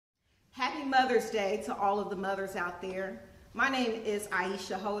Happy Mother's Day to all of the mothers out there. My name is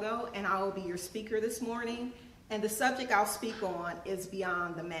Aisha Hodo, and I will be your speaker this morning. And the subject I'll speak on is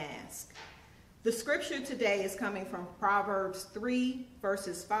Beyond the Mask. The scripture today is coming from Proverbs 3,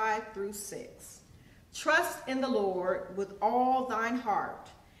 verses 5 through 6. Trust in the Lord with all thine heart,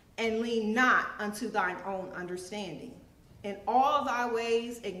 and lean not unto thine own understanding. In all thy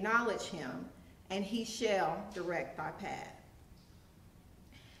ways acknowledge him, and he shall direct thy path.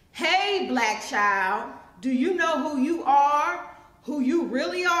 Hey, black child, do you know who you are, who you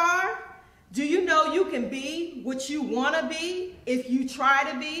really are? Do you know you can be what you want to be if you try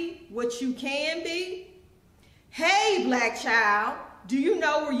to be what you can be? Hey, black child, do you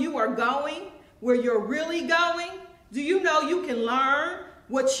know where you are going, where you're really going? Do you know you can learn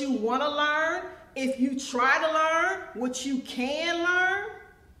what you want to learn if you try to learn what you can learn?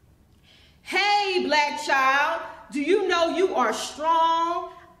 Hey, black child, do you know you are strong?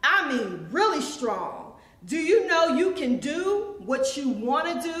 I mean, really strong. Do you know you can do what you want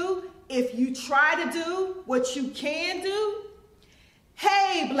to do if you try to do what you can do?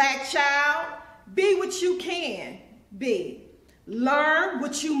 Hey, black child, be what you can be. Learn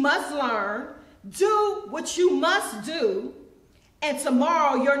what you must learn. Do what you must do. And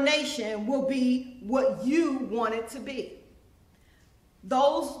tomorrow your nation will be what you want it to be.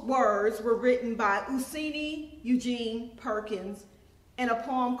 Those words were written by Ucini Eugene Perkins in a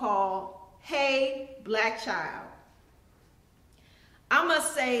poem called Hey, Black Child. I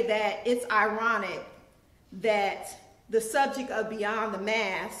must say that it's ironic that the subject of Beyond the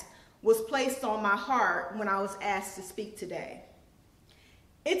Mask was placed on my heart when I was asked to speak today.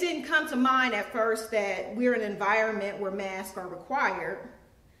 It didn't come to mind at first that we're in an environment where masks are required,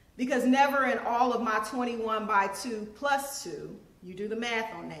 because never in all of my 21 by 2 plus 2, you do the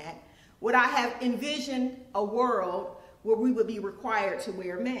math on that, would I have envisioned a world where we would be required to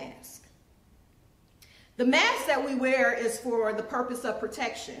wear masks. The mask that we wear is for the purpose of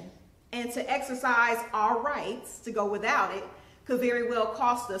protection, and to exercise our rights to go without it could very well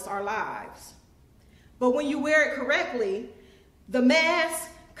cost us our lives. But when you wear it correctly, the mask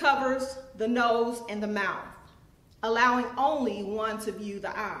covers the nose and the mouth, allowing only one to view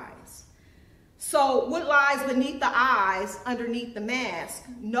the eyes. So what lies beneath the eyes, underneath the mask,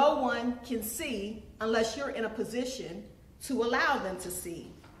 no one can see unless you're in a position to allow them to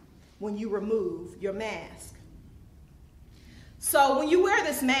see when you remove your mask. So when you wear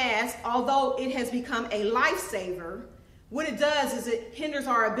this mask, although it has become a lifesaver, what it does is it hinders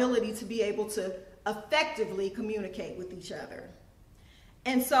our ability to be able to effectively communicate with each other.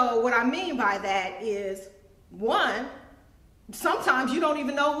 And so what I mean by that is, one, sometimes you don't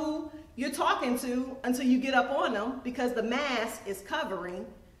even know who you're talking to until you get up on them, because the mask is covering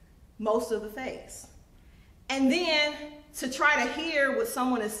most of the face. And then to try to hear what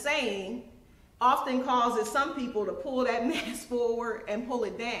someone is saying often causes some people to pull that mask forward and pull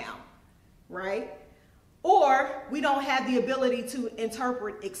it down, right? Or we don't have the ability to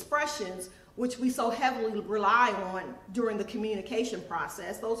interpret expressions, which we so heavily rely on during the communication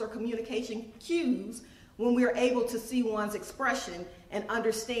process. Those are communication cues when we're able to see one's expression and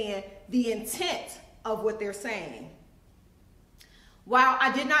understand the intent of what they're saying. While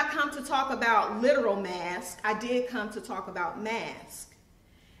I did not come to talk about literal mask, I did come to talk about mask.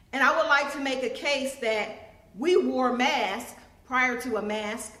 And I would like to make a case that we wore masks prior to a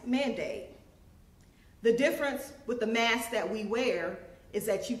mask mandate. The difference with the masks that we wear is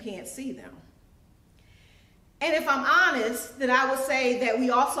that you can't see them. And if I'm honest, then I would say that we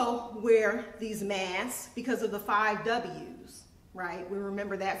also wear these masks because of the 5 W's, right? We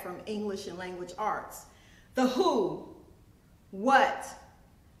remember that from English and language arts. The who, what,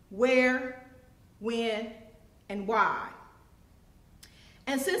 where, when, and why.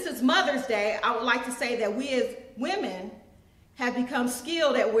 And since it's Mother's Day, I would like to say that we as women have become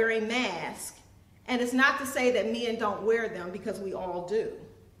skilled at wearing masks. And it's not to say that men don't wear them, because we all do.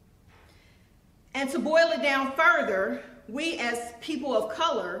 And to boil it down further, we as people of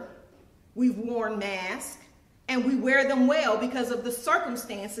color, we've worn masks, and we wear them well because of the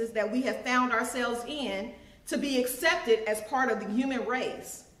circumstances that we have found ourselves in to be accepted as part of the human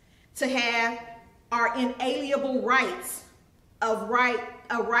race, to have our inalienable rights of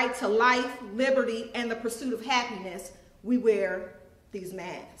a right to life, liberty, and the pursuit of happiness. We wear these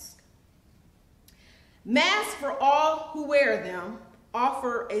masks. Masks, for all who wear them,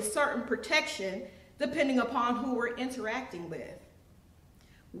 offer a certain protection depending upon who we're interacting with,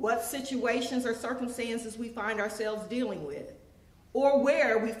 what situations or circumstances we find ourselves dealing with, or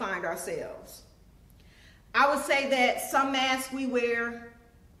where we find ourselves. I would say that some masks we wear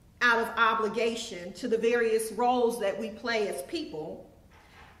out of obligation to the various roles that we play as people,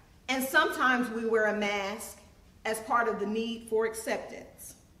 And sometimes we wear a mask as part of the need for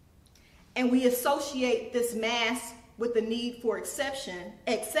acceptance. And we associate this mask with the need for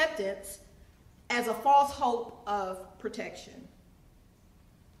acceptance as a false hope of protection.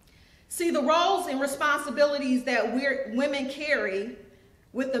 See, the roles and responsibilities that women carry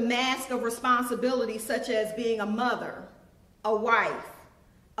with the mask of responsibility, such as being a mother, a wife,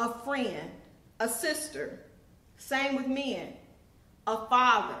 a friend, a sister, same with men, a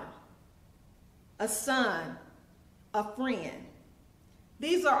father, a son, a friend.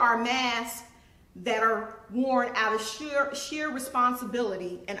 These are our masks that are worn out of sheer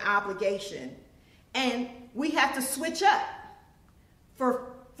responsibility and obligation. And we have to switch up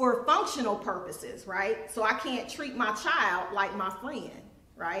for functional purposes, right? So I can't treat my child like my friend,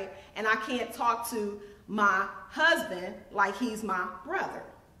 right? And I can't talk to my husband like he's my brother.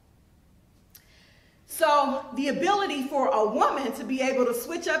 So the ability for a woman to be able to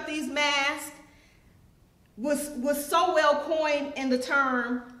switch up these masks was so well coined in the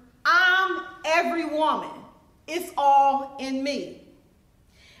term, I'm every woman. It's all in me.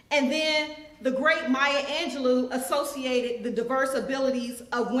 And then the great Maya Angelou associated the diverse abilities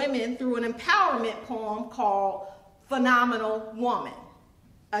of women through an empowerment poem called Phenomenal Woman.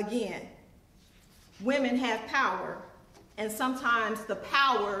 Again, women have power, and sometimes the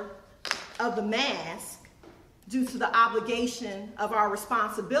power of the mask, due to the obligation of our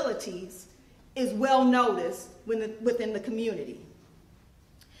responsibilities, is well noticed within the community.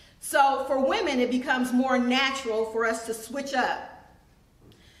 So for women, it becomes more natural for us to switch up.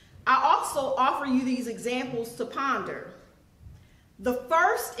 I also offer you these examples to ponder. The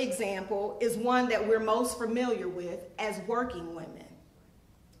first example is one that we're most familiar with as working women.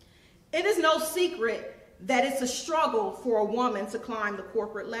 It is no secret that it's a struggle for a woman to climb the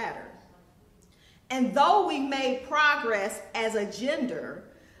corporate ladder. And though we made progress as a gender,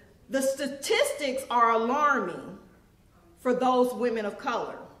 the statistics are alarming for those women of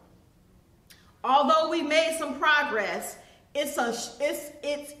color. Although we made some progress, it's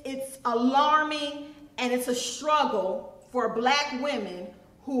alarming, and it's a struggle for Black women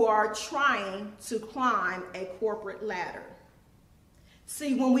who are trying to climb a corporate ladder.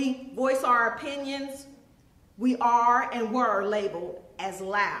 See, when we voice our opinions, we are and were labeled as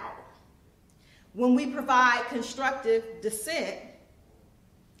loud. When we provide constructive dissent,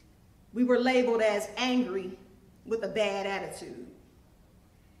 we were labeled as angry with a bad attitude.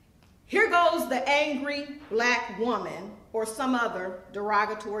 Here goes the angry Black woman, or some other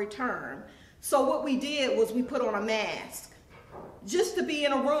derogatory term. So what we did was we put on a mask just to be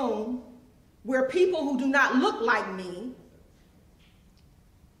in a room where people who do not look like me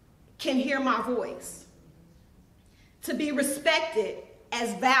can hear my voice. To be respected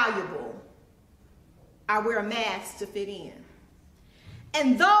as valuable, I wear a mask to fit in.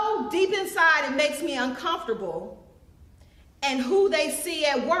 And though deep inside it makes me uncomfortable, and who they see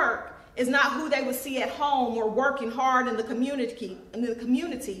at work is not who they would see at home or working hard in the community,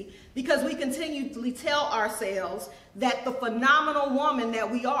 because we continually tell ourselves that the phenomenal woman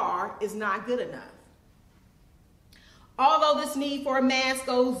that we are is not good enough. Although this need for a mask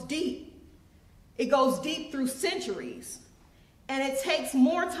goes deep, it goes deep through centuries, and it takes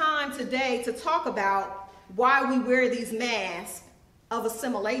more time today to talk about why we wear these masks of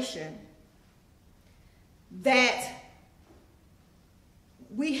assimilation, that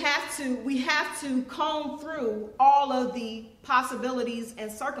we have to comb through all of the possibilities and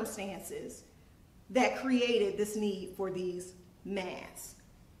circumstances that created this need for these masks.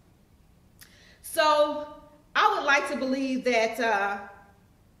 So I would like to believe that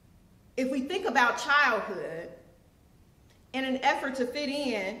if we think about childhood, in an effort to fit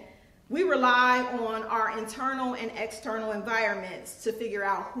in, we rely on our internal and external environments to figure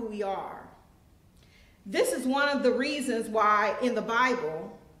out who we are. This is one of the reasons why in the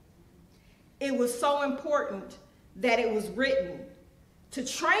Bible, it was so important that it was written to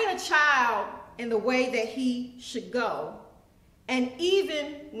train a child in the way that he should go, and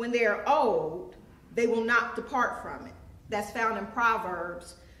even when they are old, they will not depart from it. That's found in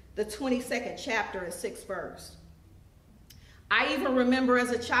Proverbs, the 22nd chapter and 6th verse. I even remember as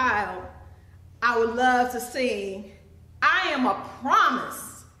a child, I would love to sing, I am a promise.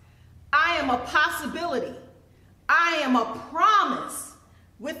 I am a possibility. I am a promise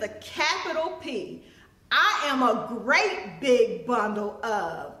with a capital P. I am a great big bundle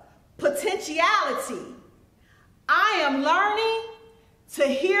of potentiality. I am learning to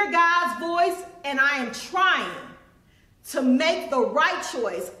hear God's voice, and I am trying to make the right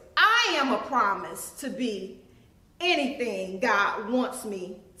choice. I am a promise to be anything God wants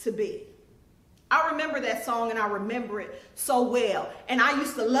me to be. I remember that song, and I remember it so well. And I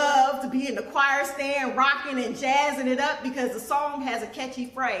used to love to be in the choir stand rocking and jazzing it up because the song has a catchy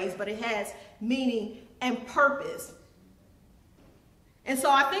phrase, but it has meaning and purpose. And so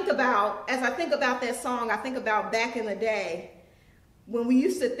as I think about that song, I think about back in the day when we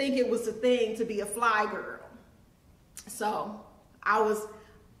used to think it was a thing to be a fly girl. So I was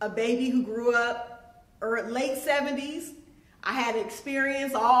a baby who grew up late 70s. I had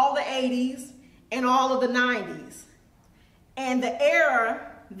experienced all the 80s and all of the 90s. And the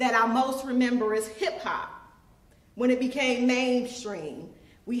era that I most remember is hip hop. When it became mainstream,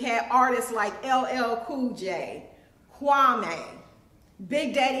 we had artists like LL Cool J, Kwame,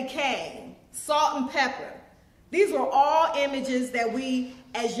 Big Daddy Kane, Salt-N-Pepa. These were all images that we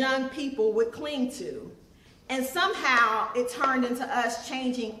as young people would cling to. And somehow it turned into us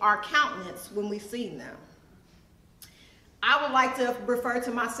changing our countenance when we seen them. I would like to refer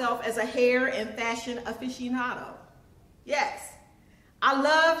to myself as a hair and fashion aficionado. Yes, I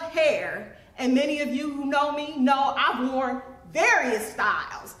love hair, and many of you who know me know I've worn various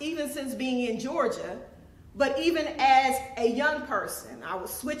styles, even since being in Georgia. But even as a young person, I would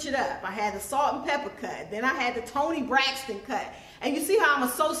switch it up. I had the Salt-N-Pepa cut, then I had the Toni Braxton cut. And you see how I'm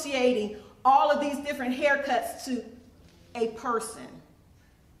associating all of these different haircuts to a person.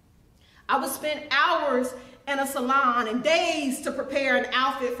 I would spend hours in a salon and days to prepare an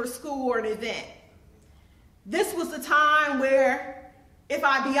outfit for school or an event. This was the time where, if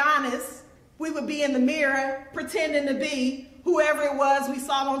I be honest, we would be in the mirror pretending to be whoever it was we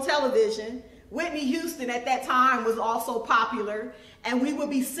saw on television. Whitney Houston at that time was also popular, and we would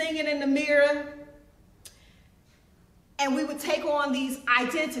be singing in the mirror, and we would take on these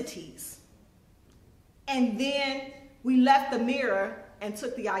identities. And then we left the mirror and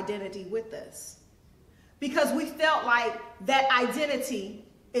took the identity with us, because we felt like that identity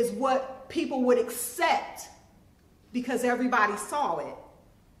is what people would accept because everybody saw it.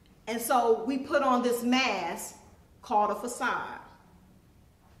 And so we put on this mask called a facade.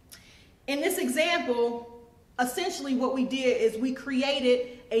 In this example, essentially what we did is we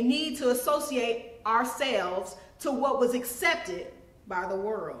created a need to associate ourselves to what was accepted by the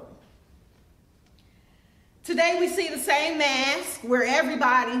world. Today we see the same mask where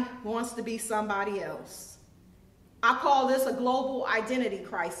everybody wants to be somebody else. I call this a global identity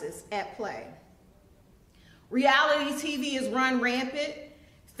crisis at play. Reality TV is run rampant.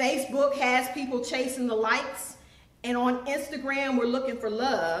 Facebook has people chasing the likes. And on Instagram, we're looking for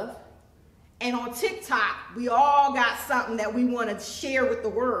love. And on TikTok, we all got something that we want to share with the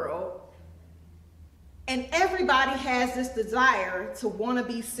world. And everybody has this desire to want to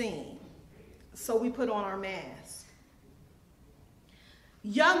be seen. So we put on our mask.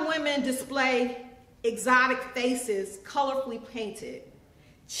 Young women display exotic faces colorfully painted,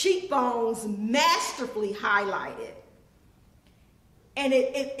 cheekbones masterfully highlighted. And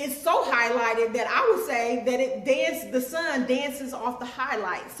it's so highlighted that I would say that the sun dances off the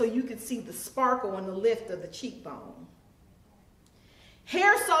highlight so you can see the sparkle and the lift of the cheekbone.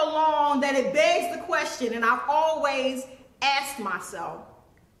 Hair so long that it begs the question, and I've always asked myself,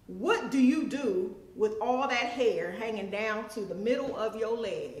 what do you do with all that hair hanging down to the middle of your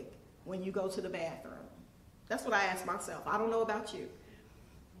leg when you go to the bathroom? That's what I ask myself. I don't know about you.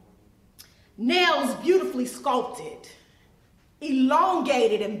 Nails beautifully sculpted,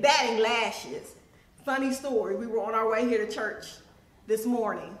 elongated and batting lashes. Funny story, we were on our way here to church this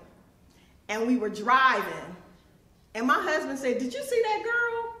morning and we were driving and my husband said, "Did you see that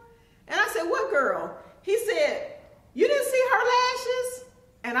girl?" And I said, "What girl?" He said, "You didn't see her lashes?"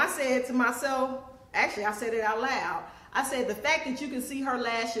 And I said to myself, actually I said it out loud, I said, the fact that you can see her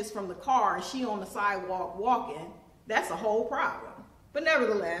lashes from the car and she on the sidewalk walking, that's a whole problem. But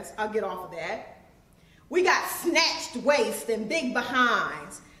nevertheless, I'll get off of that. We got snatched waist and big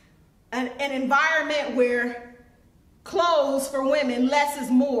behinds, an environment where clothes for women, less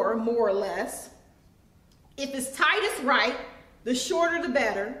is more or less. If it's tight, it's right. The shorter, the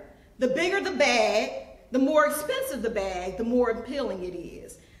better. The bigger the bag, the more expensive the bag, the more appealing it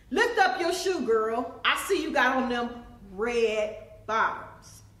is. Lift up your shoe, girl. I see you got on them red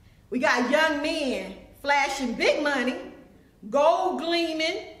bottoms. We got young men flashing big money, gold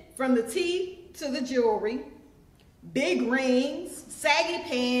gleaming from the teeth to the jewelry, big rings, saggy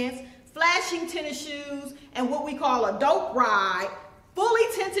pants, flashing tennis shoes, and what we call a dope ride, fully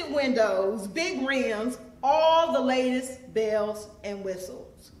tinted windows, big rims, all the latest bells and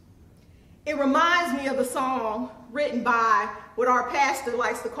whistles. It reminds me of a song written by what our pastor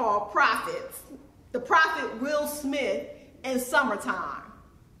likes to call prophets, the prophet Will Smith in Summertime.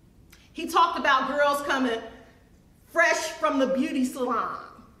 He talked about girls coming fresh from the beauty salon.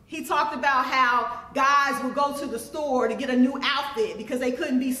 He talked about how guys would go to the store to get a new outfit because they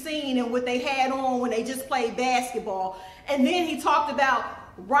couldn't be seen in what they had on when they just played basketball. And then he talked about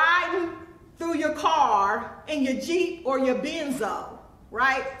riding through your car in your Jeep or your Benzo,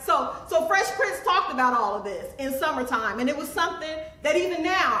 right? So Fresh Prince talked about all of this in summertime, and it was something that even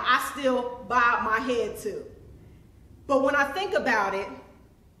now I still bow my head to. But when I think about it,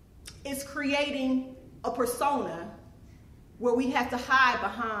 it's creating a persona where we have to hide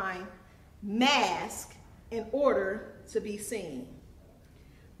behind masks in order to be seen.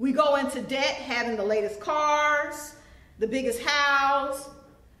 We go into debt having the latest cars, the biggest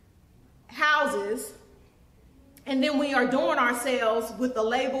houses, and then we adorn ourselves with a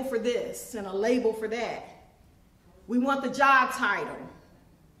label for this and a label for that. We want the job title.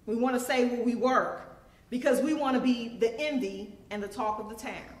 We want to say where we work because we want to be the envy and the talk of the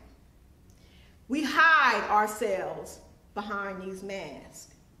town. We hide ourselves behind these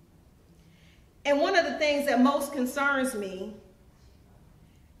masks. And one of the things that most concerns me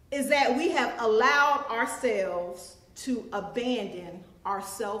is that we have allowed ourselves to abandon our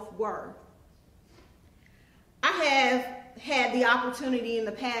self-worth. I have had the opportunity in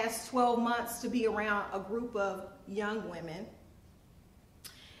the past 12 months to be around a group of young women.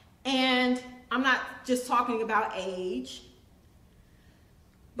 And I'm not just talking about age,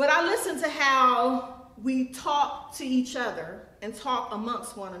 but I listen to how we talk to each other and talk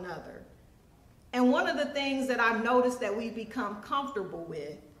amongst one another. And one of the things that I've noticed that we've become comfortable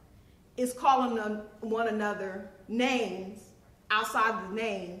with is calling one another names outside of the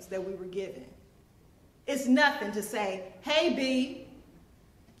names that we were given. It's nothing to say, hey, B,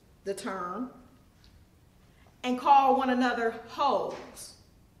 the term, and call one another hoes.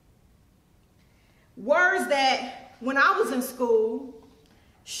 Words that, when I was in school,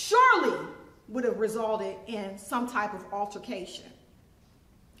 surely would have resulted in some type of altercation.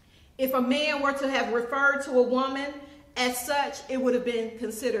 If a man were to have referred to a woman as such, it would have been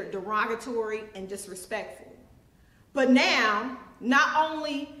considered derogatory and disrespectful. But now, not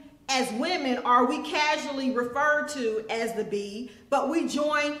only as women are we casually referred to as the B, but we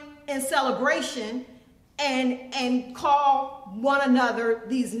join in celebration and call one another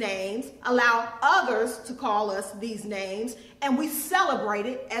these names, allow others to call us these names, and we celebrate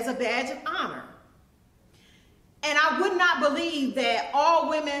it as a badge of honor. And I would not believe that all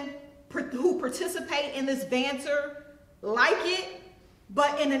women who participate in this banter like it,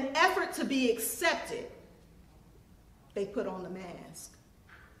 but in an effort to be accepted, they put on the mask.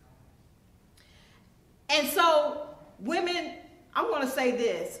 And so, women, I'm going to say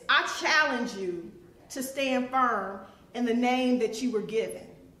this. I challenge you to stand firm in the name that you were given.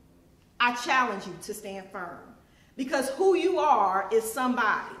 I challenge you to stand firm. Because who you are is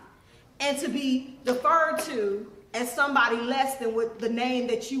somebody. And to be deferred to as somebody less than what the name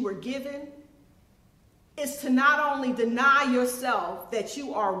that you were given is to not only deny yourself that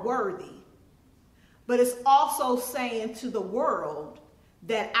you are worthy, but it's also saying to the world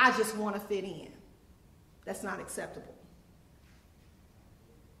that I just want to fit in. That's not acceptable.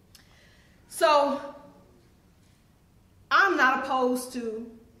 So, I'm not opposed to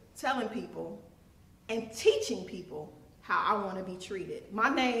telling people and teaching people how I want to be treated. My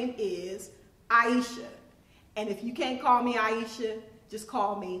name is Aisha. And if you can't call me Aisha, just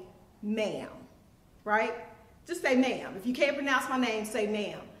call me ma'am, right? Just say ma'am. If you can't pronounce my name, say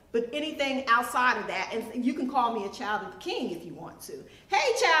ma'am. But anything outside of that, and you can call me a child of the king if you want to.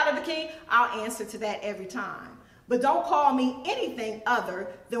 Hey, child of the king, I'll answer to that every time. But don't call me anything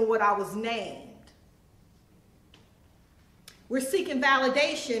other than what I was named. We're seeking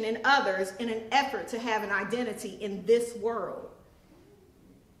validation in others in an effort to have an identity in this world.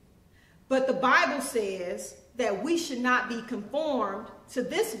 But the Bible says that we should not be conformed to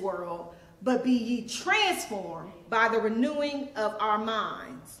this world, but be ye transformed by the renewing of our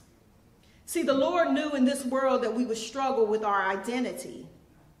minds. See, the Lord knew in this world that we would struggle with our identity.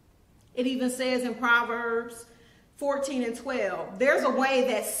 It even says in Proverbs 14 and 12, there's a way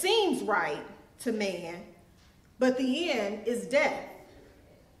that seems right to man, but the end is death.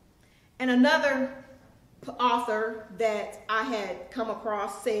 And another author that I had come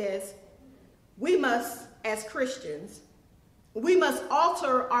across says, we must, as Christians, we must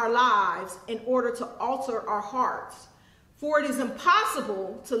alter our lives in order to alter our hearts. For it is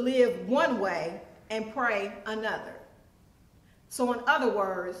impossible to live one way and pray another. So in other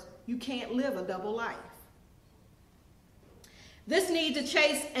words, you can't live a double life. This need to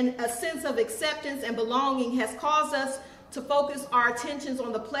chase a sense of acceptance and belonging has caused us to focus our attentions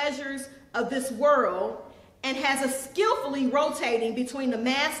on the pleasures of this world and has us skillfully rotating between the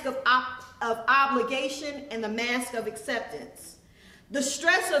mask of obligation and the mask of acceptance. The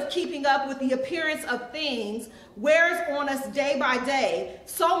stress of keeping up with the appearance of things wears on us day by day,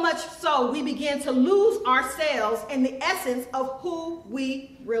 so much so we begin to lose ourselves in the essence of who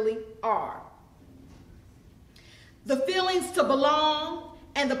we really are. The feelings to belong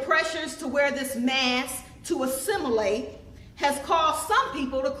and the pressures to wear this mask to assimilate has caused some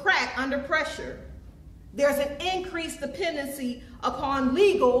people to crack under pressure. There's an increased dependency upon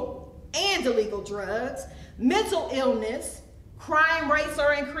legal and illegal drugs, mental illness, crime rates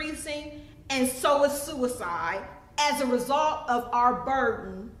are increasing, and so is suicide as a result of our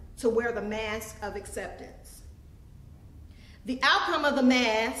burden to wear the mask of acceptance. The outcome of the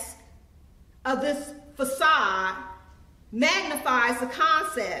mask of this facade magnifies the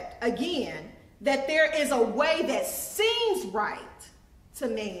concept, again, that there is a way that seems right to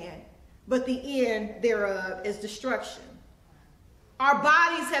man, but the end thereof is destruction. Our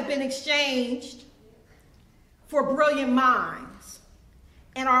bodies have been exchanged for brilliant minds,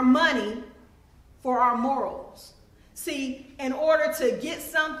 and our money for our morals. See, in order to get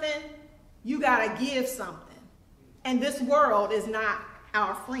something, you got to give something. And this world is not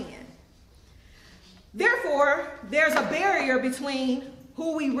our friend. Therefore, there's a barrier between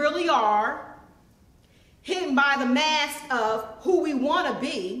who we really are, hidden by the mask of who we want to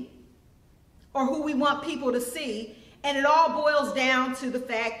be, or who we want people to see. And it all boils down to the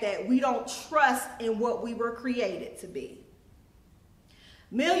fact that we don't trust in what we were created to be.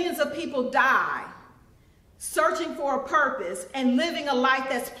 Millions of people die searching for a purpose and living a life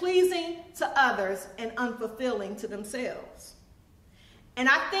that's pleasing to others and unfulfilling to themselves. And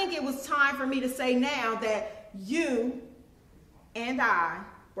I think it was time for me to say now that you and I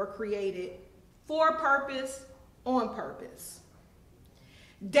were created for a purpose, on purpose.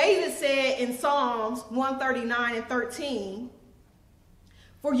 David said in Psalms 139 and 13,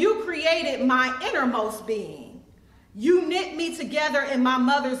 "For you created my innermost being. You knit me together in my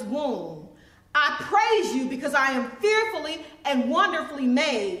mother's womb. I praise you because I am fearfully and wonderfully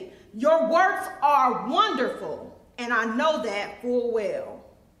made. Your works are wonderful, and I know that full well."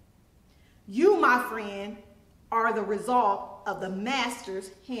 You, my friend, are the result of the Master's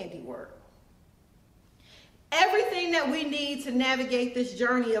handiwork. Everything that we need to navigate this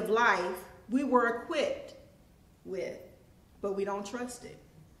journey of life, we were equipped with, but we don't trust it.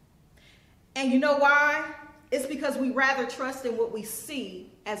 And you know why? It's because we rather trust in what we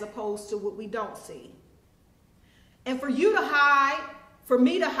see as opposed to what we don't see. And for you to hide, for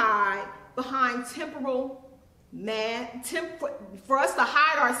me to hide behind for us to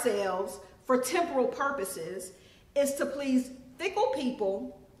hide ourselves for temporal purposes is to please fickle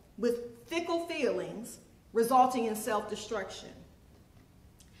people with fickle feelings, resulting in self-destruction.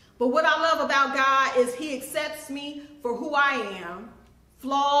 But what I love about God is he accepts me for who I am,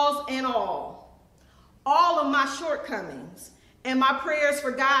 flaws and all of my shortcomings, and my prayers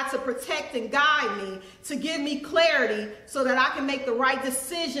for God to protect and guide me, to give me clarity so that I can make the right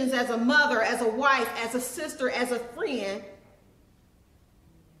decisions as a mother, as a wife, as a sister, as a friend,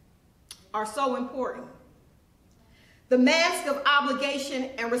 are so important. The mask of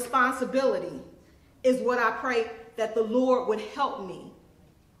obligation and responsibility is what I pray that the Lord would help me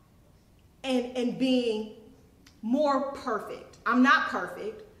in being more perfect. I'm not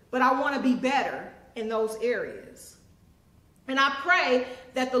perfect, but I want to be better in those areas. And I pray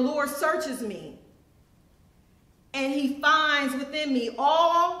that the Lord searches me and he finds within me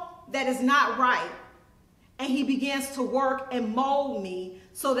all that is not right, and he begins to work and mold me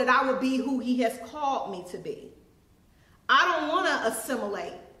so that I will be who he has called me to be. I don't want to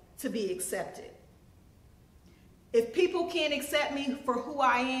assimilate to be accepted. If people can't accept me for who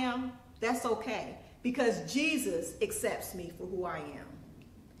I am, that's okay, because Jesus accepts me for who I am.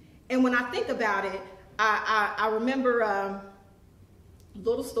 And when I think about it, I remember a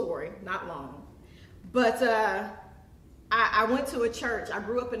little story, not long, but I went to a church. I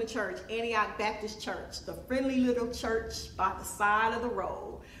grew up in a church, Antioch Baptist Church, the friendly little church by the side of the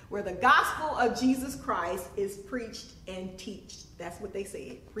road, where the gospel of Jesus Christ is preached and teached. That's what they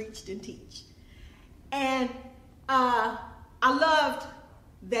said, preached and teach. And I loved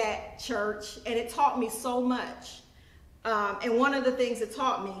that church, and it taught me so much. And one of the things it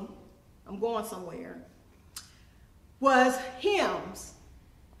taught me, I'm going somewhere, was hymns.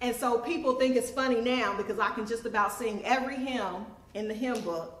 And so people think it's funny now because I can just about sing every hymn in the hymn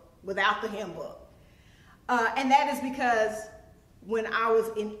book without the hymn book. And that is because when I was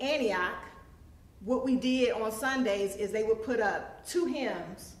in Antioch, what we did on Sundays is they would put up 2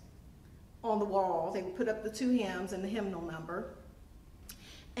 hymns on the wall. They would put up the 2 hymns and the hymnal number.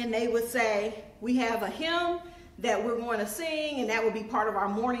 And they would say, we have a hymn that we're going to sing, and that would be part of our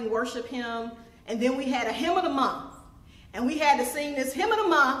morning worship hymn. And then we had a hymn of the month. And we had to sing this hymn of the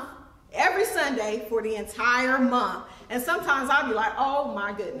month every Sunday for the entire month. And sometimes I'd be like, oh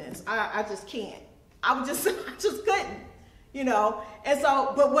my goodness, I just can't. I just couldn't, you know. And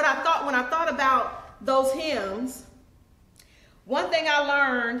so, but when I thought about those hymns, one thing I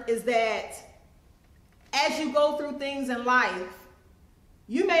learned is that as you go through things in life,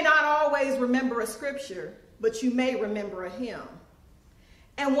 you may not always remember a scripture, but you may remember a hymn.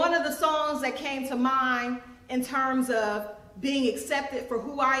 And one of the songs that came to mind in terms of being accepted for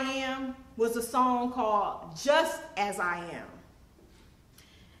who I am was a song called Just As I Am.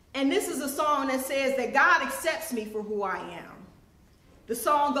 And this is a song that says that God accepts me for who I am. The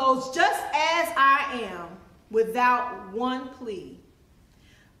song goes, just as I am, without one plea.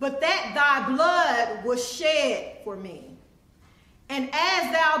 But that thy blood was shed for me. And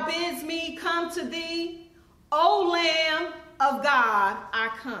as thou bids me come to thee, O Lamb of God, I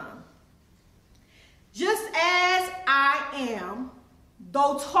come. Just as I am,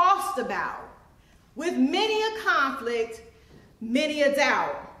 though tossed about, with many a conflict, many a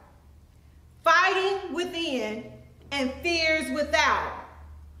doubt, fighting within and fears without,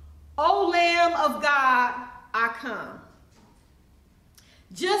 O Lamb of God, I come.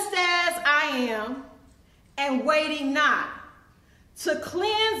 Just as I am, and waiting not, to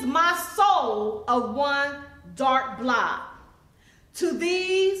cleanse my soul of one dark blot. To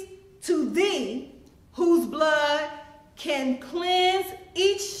thee, whose blood can cleanse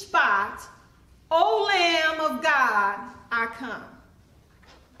each spot, O Lamb of God, I come.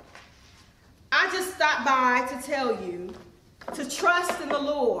 I just stopped by to tell you to trust in the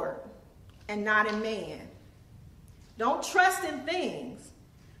Lord and not in man. Don't trust in things.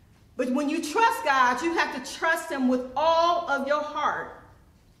 But when you trust God, you have to trust him with all of your heart.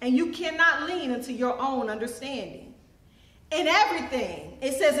 And you cannot lean into your own understanding. In everything,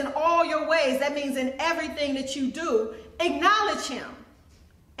 it says in all your ways. That means in everything that you do, acknowledge him.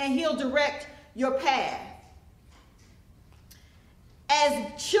 And he'll direct your path.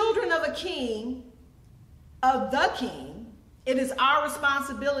 As children of a king, of the king, it is our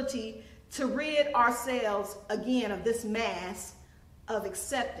responsibility to rid ourselves again of this mass of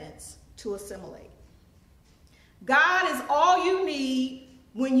acceptance to assimilate. God is all you need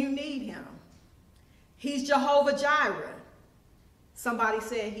when you need him. He's Jehovah Jireh. Somebody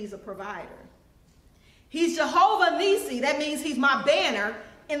said he's a provider. He's Jehovah Nissi. That means he's my banner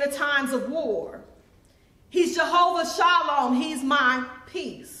in the times of war. He's Jehovah Shalom. He's my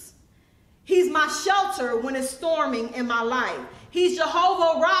peace. He's my shelter when it's storming in my life. He's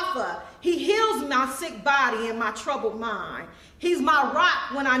Jehovah Rapha. He heals my sick body and my troubled mind. He's my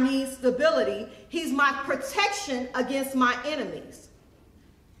rock when I need stability. He's my protection against my enemies.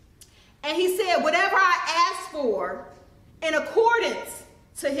 And he said, whatever I ask for in accordance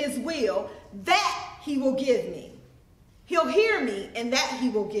to his will, that he will give me. He'll hear me, and that he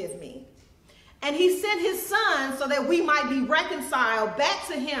will give me. And he sent his son so that we might be reconciled back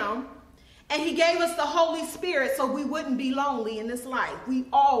to him. And he gave us the Holy Spirit so we wouldn't be lonely in this life. We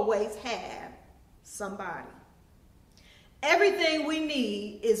always have somebody. Everything we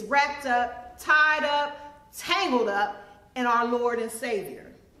need is wrapped up, tied up, tangled up in our Lord and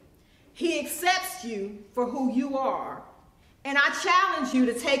Savior. He accepts you for who you are. And I challenge you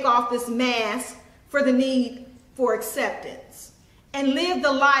to take off this mask for the need for acceptance and live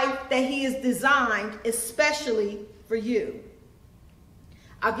the life that he has designed especially for you.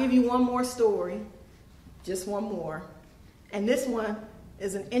 I'll give you one more story, just one more. And this one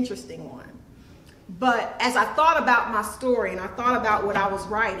is an interesting one. But as I thought about my story and I thought about what I was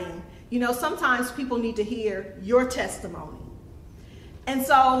writing, you know, sometimes people need to hear your testimony. And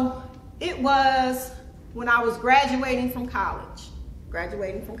so it was when I was graduating from college,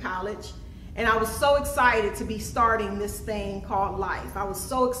 and I was so excited to be starting this thing called life. I was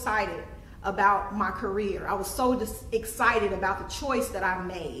so excited about my career. I was so excited about the choice that I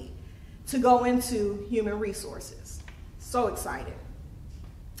made to go into human resources. So excited.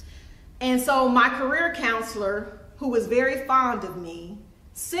 And so my career counselor, who was very fond of me,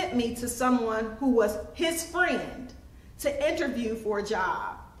 sent me to someone who was his friend to interview for a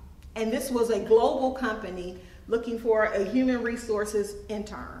job. And this was a global company looking for a human resources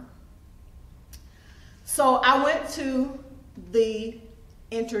intern. So I went to the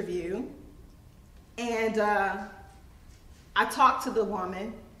interview and I talked to the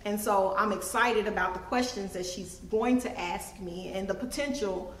woman. And so I'm excited about the questions that she's going to ask me and the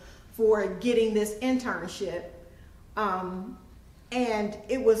potential for getting this internship. And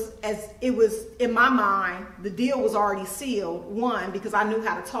it was in my mind, the deal was already sealed. One, because I knew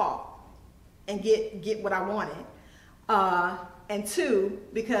how to talk and get what I wanted. And two,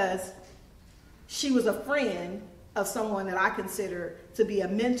 because she was a friend of someone that I consider to be a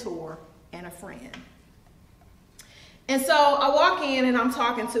mentor and a friend. And so I walk in and I'm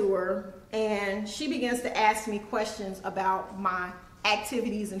talking to her, and she begins to ask me questions about my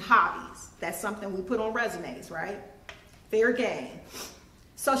activities and hobbies. That's something we put on resumes, right? Fair game.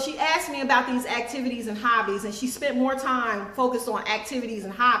 So she asked me about these activities and hobbies, and she spent more time focused on activities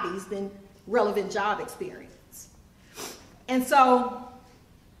and hobbies than relevant job experience. And so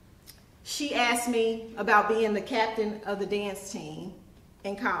she asked me about being the captain of the dance team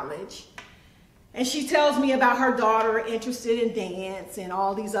in college. And she tells me about her daughter interested in dance and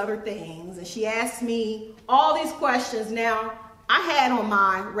all these other things. And she asked me all these questions. Now, I had on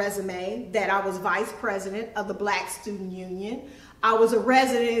my resume that I was vice president of the Black Student Union. I was a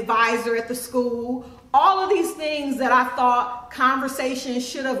resident advisor at the school. All of these things that I thought conversations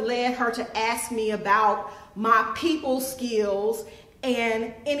should have led her to ask me about my people skills,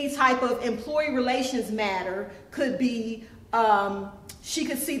 and any type of employee relations matter could be, she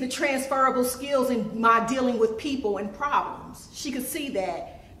could see the transferable skills in my dealing with people and problems. She could see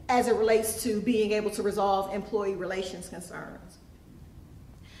that as it relates to being able to resolve employee relations concerns.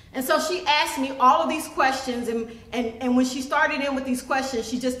 And so she asked me all of these questions, and when she started in with these questions,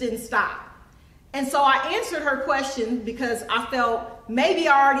 she just didn't stop. And so I answered her question because I felt maybe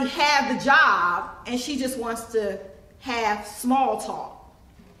I already have the job and she just wants to have small talk.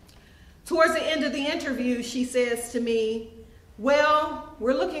 Towards the end of the interview, she says to me, well,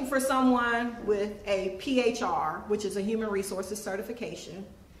 we're looking for someone with a PHR, which is a human resources certification,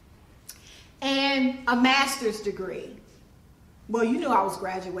 and a master's degree. Well, you knew I was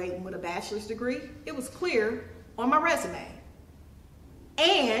graduating with a bachelor's degree. It was clear on my resume.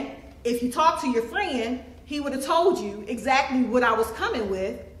 And if you talk to your friend, he would have told you exactly what I was coming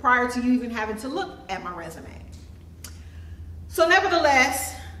with prior to you even having to look at my resume. So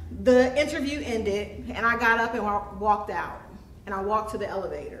nevertheless, the interview ended and I got up and walked out, and I walked to the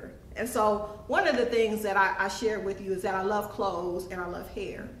elevator. And so one of the things that I shared with you is that I love clothes and I love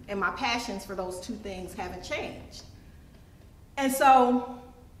hair, and my passions for those two things haven't changed. And so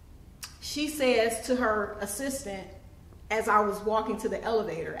she says to her assistant as I was walking to the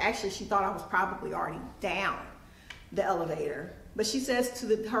elevator, actually she thought I was probably already down the elevator, but she says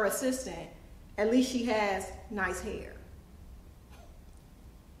to her assistant, at least she has nice hair.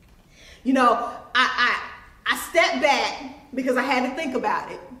 You know, I stepped back because I had to think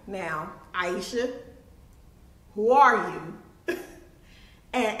about it. Now, Aisha, who are you?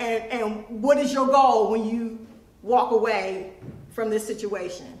 and what is your goal when you walk away from this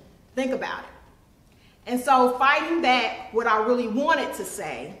situation? Think about it. And so, fighting back what I really wanted to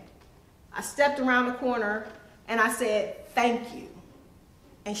say, I stepped around the corner and I said, thank you.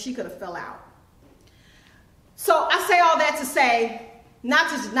 And she could have fell out. So I say all that to say, not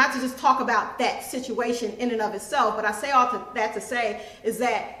to just talk about that situation in and of itself, but I say all that to say is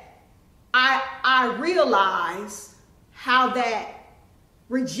that I realize how that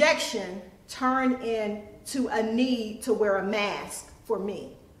rejection turned into a need to wear a mask for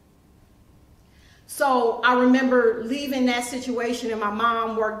me. So I remember leaving that situation, and my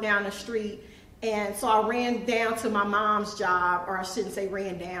mom worked down the street, and so I ran down to my mom's job, or I shouldn't say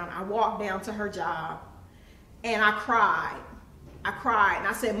ran down, I walked down to her job, and I cried. And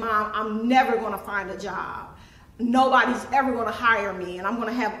I said, Mom, I'm never going to find a job. Nobody's ever going to hire me, and I'm going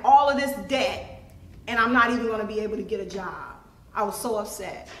to have all of this debt, and I'm not even going to be able to get a job. I was so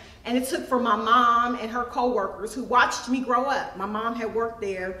upset. And it took for my mom and her coworkers who watched me grow up. My mom had worked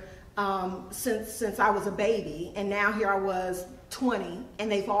there since I was a baby, and now here I was 20,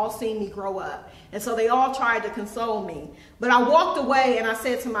 and they've all seen me grow up. And so they all tried to console me. But I walked away and I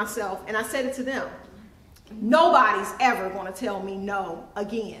said to myself, and I said it to them, nobody's ever going to tell me no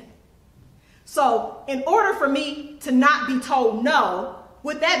again. So in order for me to not be told no,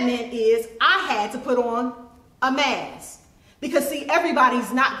 what that meant is I had to put on a mask. Because see,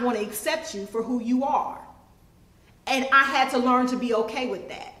 everybody's not going to accept you for who you are. And I had to learn to be okay with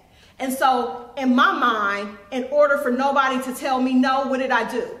that. And so in my mind, in order for nobody to tell me no, what did I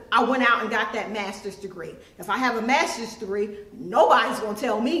do? I went out and got that master's degree. If I have a master's degree, nobody's going to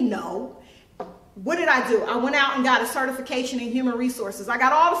tell me no. What did I do? I went out and got a certification in human resources. I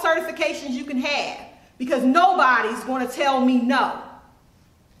got all the certifications you can have because nobody's going to tell me no.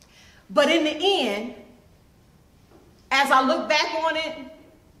 But in the end, as I look back on it,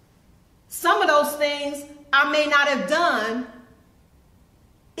 some of those things I may not have done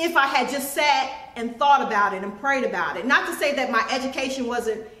if I had just sat and thought about it and prayed about it. Not to say that my education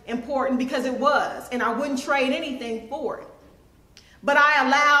wasn't important, because it was, and I wouldn't trade anything for it. But I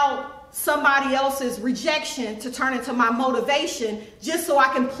allowed somebody else's rejection to turn into my motivation just so I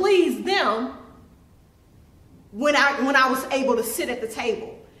can please them when I was able to sit at the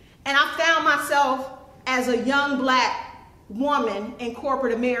table. And I found myself as a young black woman in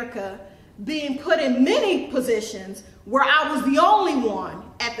corporate America being put in many positions where I was the only one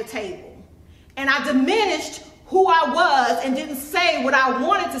at the table. And I diminished who I was and didn't say what I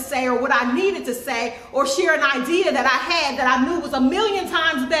wanted to say or what I needed to say or share an idea that I had that I knew was a million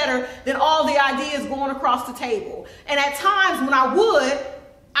times better than all the ideas going across the table. And at times when I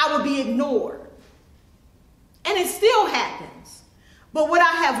would be ignored. And it still happens. But what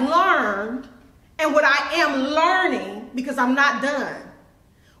I have learned and what I am learning, because I'm not done,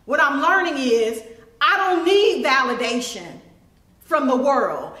 what I'm learning is I don't need validation from the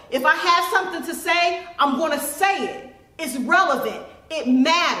world. If I have something to say, I'm going to say it. It's relevant. It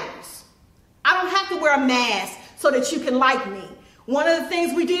matters. I don't have to wear a mask so that you can like me. One of the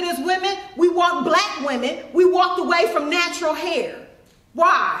things we did as women, black women, we walked away from natural hair.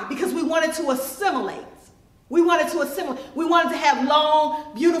 Why? Because we wanted to assimilate. We wanted to have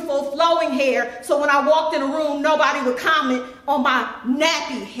long, beautiful, flowing hair. So when I walked in a room, nobody would comment on my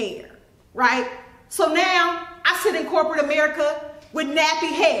nappy hair, right? So now I sit in corporate America with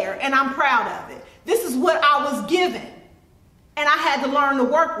nappy hair and I'm proud of it. This is what I was given. And I had to learn to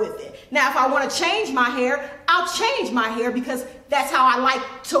work with it. Now, if I want to change my hair, I'll change my hair because that's how I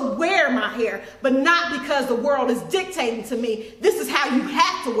like to wear my hair, but not because the world is dictating to me, this is how you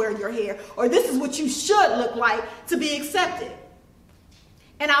have to wear your hair, or this is what you should look like to be accepted.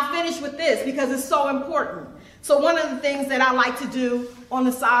 And I'll finish with this because it's so important. So one of the things that I like to do on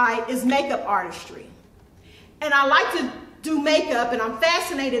the side is makeup artistry. And I like to do makeup, and I'm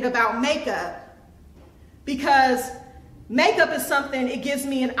fascinated about makeup because makeup is something, it gives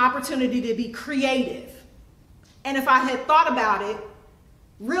me an opportunity to be creative. And if I had thought about it,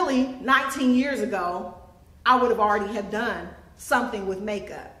 really 19 years ago, I would have already have done something with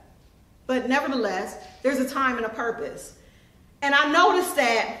makeup. But nevertheless, there's a time and a purpose. And I noticed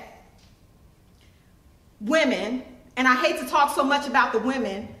that women, and I hate to talk so much about the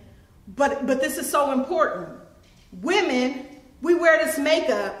women, but this is so important. Women, we wear this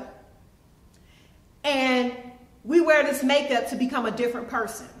makeup, and we wear this makeup to become a different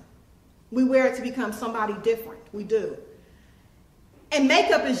person. We wear it to become somebody different. We do. And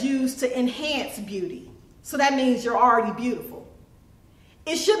makeup is used to enhance beauty. So that means you're already beautiful.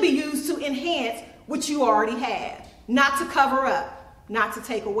 It should be used to enhance what you already have, not to cover up, not to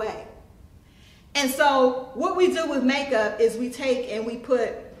take away. And so what we do with makeup is we take and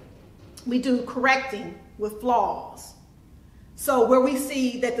we do correcting with flaws. So where we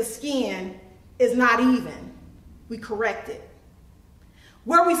see that the skin is not even, we correct it.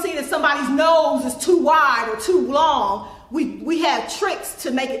 Where we see that somebody's nose is too wide or too long, we have tricks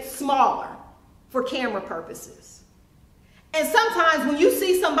to make it smaller for camera purposes. And sometimes when you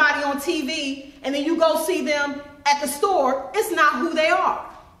see somebody on TV and then you go see them at the store, it's not who they are.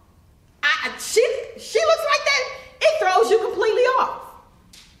 She looks like that, it throws you completely off.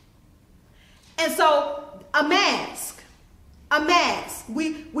 And so a mask.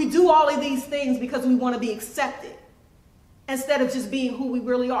 We do all of these things because we want to be accepted instead of just being who we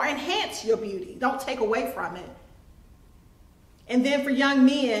really are. Enhance your beauty. Don't take away from it. And then for young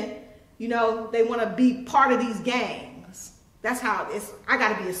men, you know, they want to be part of these gangs. That's how it is. I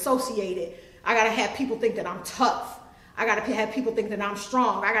got to be associated. I got to have people think that I'm tough. I got to have people think that I'm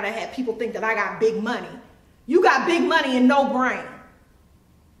strong. I got to have people think that I got big money. You got big money and no brain.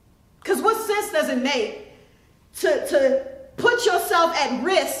 Because what sense does it make to put yourself at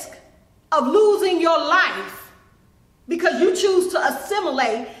risk of losing your life because you choose to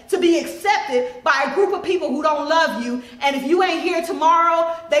assimilate, to be accepted by a group of people who don't love you, and if you ain't here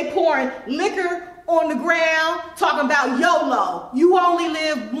tomorrow, they pouring liquor on the ground talking about YOLO. You only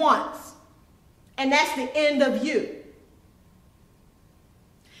live once. And that's the end of you.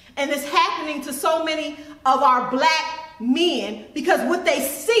 And it's happening to so many of our black men because what they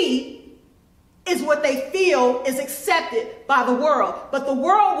see is what they feel is accepted by the world. But the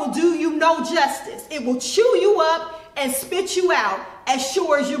world will do you no justice. It will chew you up and spit you out as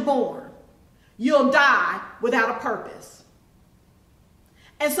sure as you're born. You'll die without a purpose.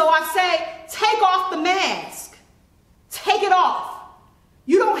 And so I say, take off the mask. Take it off.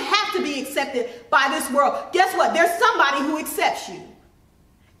 You don't have to be accepted by this world. Guess what? There's somebody who accepts you.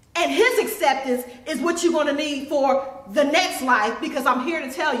 And his acceptance is what you're going to need for the next life, because I'm here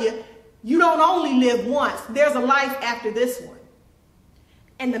to tell you, you don't only live once. There's a life after this one.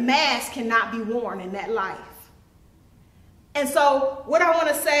 And the mask cannot be worn in that life. And so what I want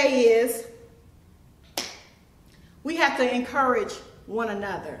to say is we have to encourage one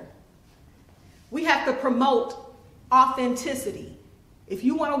another. We have to promote authenticity. If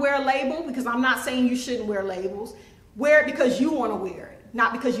you want to wear a label, because I'm not saying you shouldn't wear labels, wear it because you want to wear it,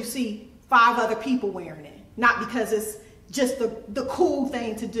 not because you see 5 other people wearing it, not because it's just the cool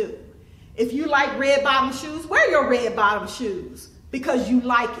thing to do. If you like red bottom shoes, wear your red bottom shoes because you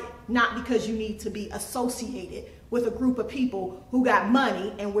like it, not because you need to be associated with a group of people who got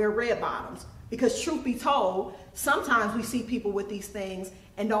money and wear red bottoms. Because truth be told, sometimes we see people with these things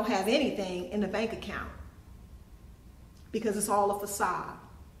and don't have anything in the bank account because it's all a facade.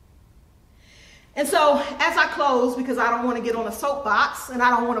 And so as I close, because I don't want to get on a soapbox and I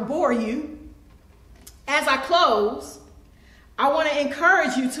don't want to bore you, as I close, I want to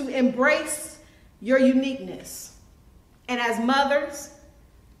encourage you to embrace your uniqueness. And as mothers,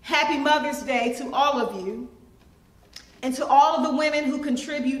 happy Mother's Day to all of you and to all of the women who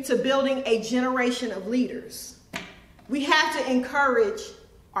contribute to building a generation of leaders. We have to encourage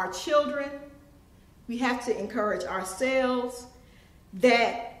our children. We have to encourage ourselves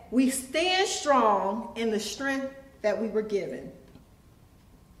that we stand strong in the strength that we were given.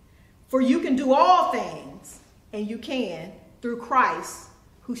 For you can do all things, and you can, through Christ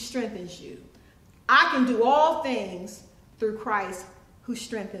who strengthens you. I can do all things through Christ who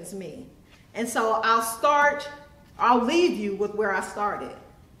strengthens me. And so I'll leave you with where I started.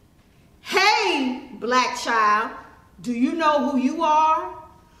 Hey, black child, do you know who you are?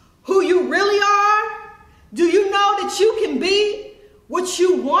 Who you really are? Do you know that you can be what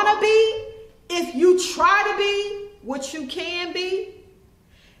you want to be if you try to be what you can be?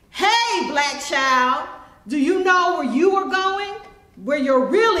 Hey, black child, do you know where you are going? Where you're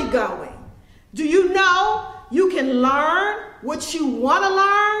really going? Do you know you can learn what you want to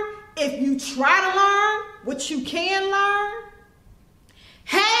learn if you try to learn what you can learn?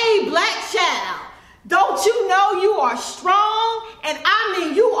 Hey, black child, don't you know you are strong? And I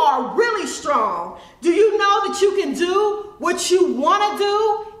mean, you are really strong. Do you know that you can do what you want to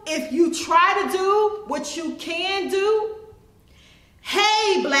do if you try to do what you can do?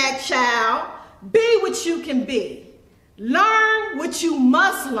 Hey, black child, be what you can be. Learn what you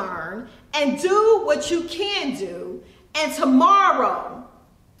must learn and do what you can do. And tomorrow,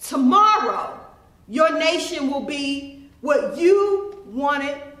 your nation will be what you want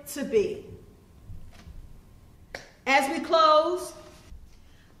it to be. As we close,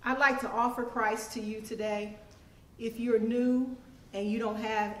 I'd like to offer Christ to you today. If you're new and you don't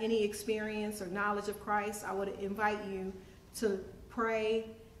have any experience or knowledge of Christ, I would invite you to pray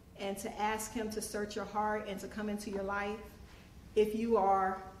and to ask him to search your heart and to come into your life. If you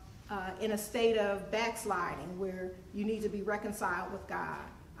are in a state of backsliding where you need to be reconciled with God,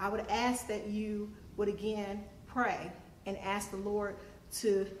 I would ask that you would again pray and ask the Lord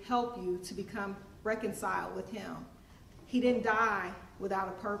to help you to become reconciled with him. He didn't die without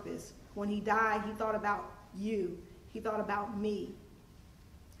a purpose. When he died, he thought about you. He thought about me.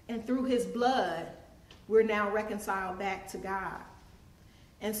 And through his blood, we're now reconciled back to God.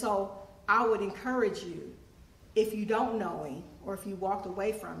 And so I would encourage you, if you don't know him or if you walked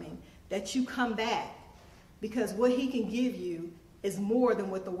away from him, that you come back, because what he can give you is more than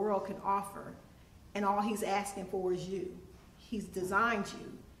what the world can offer. And all he's asking for is you. He's designed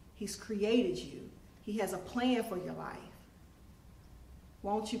you. He's created you. He has a plan for your life.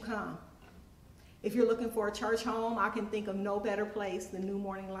 Won't you come? If you're looking for a church home, I can think of no better place than New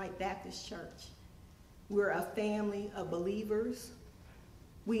Morning Light Baptist Church. We're a family of believers.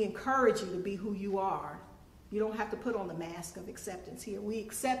 We encourage you to be who you are. You don't have to put on the mask of acceptance here. We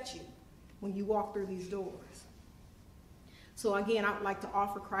accept you when you walk through these doors. So again, I would like to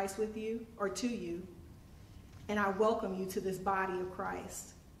offer Christ with you or to you, and I welcome you to this body of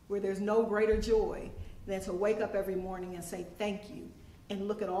Christ, where there's no greater joy than to wake up every morning and say thank you and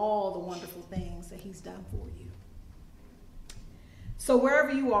look at all the wonderful things that he's done for you. So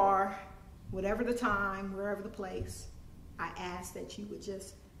wherever you are, whatever the time, wherever the place, I ask that you would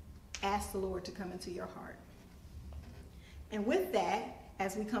just ask the Lord to come into your heart. And with that,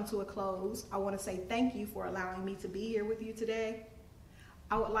 as we come to a close, I want to say thank you for allowing me to be here with you today.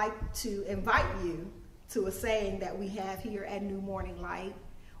 I would like to invite you to a saying that we have here at New Morning Light,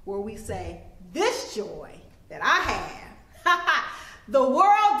 where we say, this joy that I have, the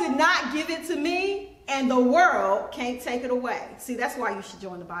world did not give it to me, and the world can't take it away. See, that's why you should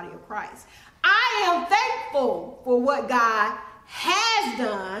join the body of Christ. I am thankful for what God has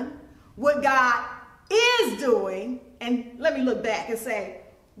done, what God is doing, and let me look back and say,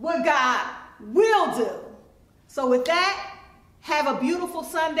 what God will do. So with that, have a beautiful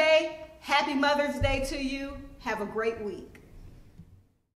Sunday. Happy Mother's Day to you. Have a great week.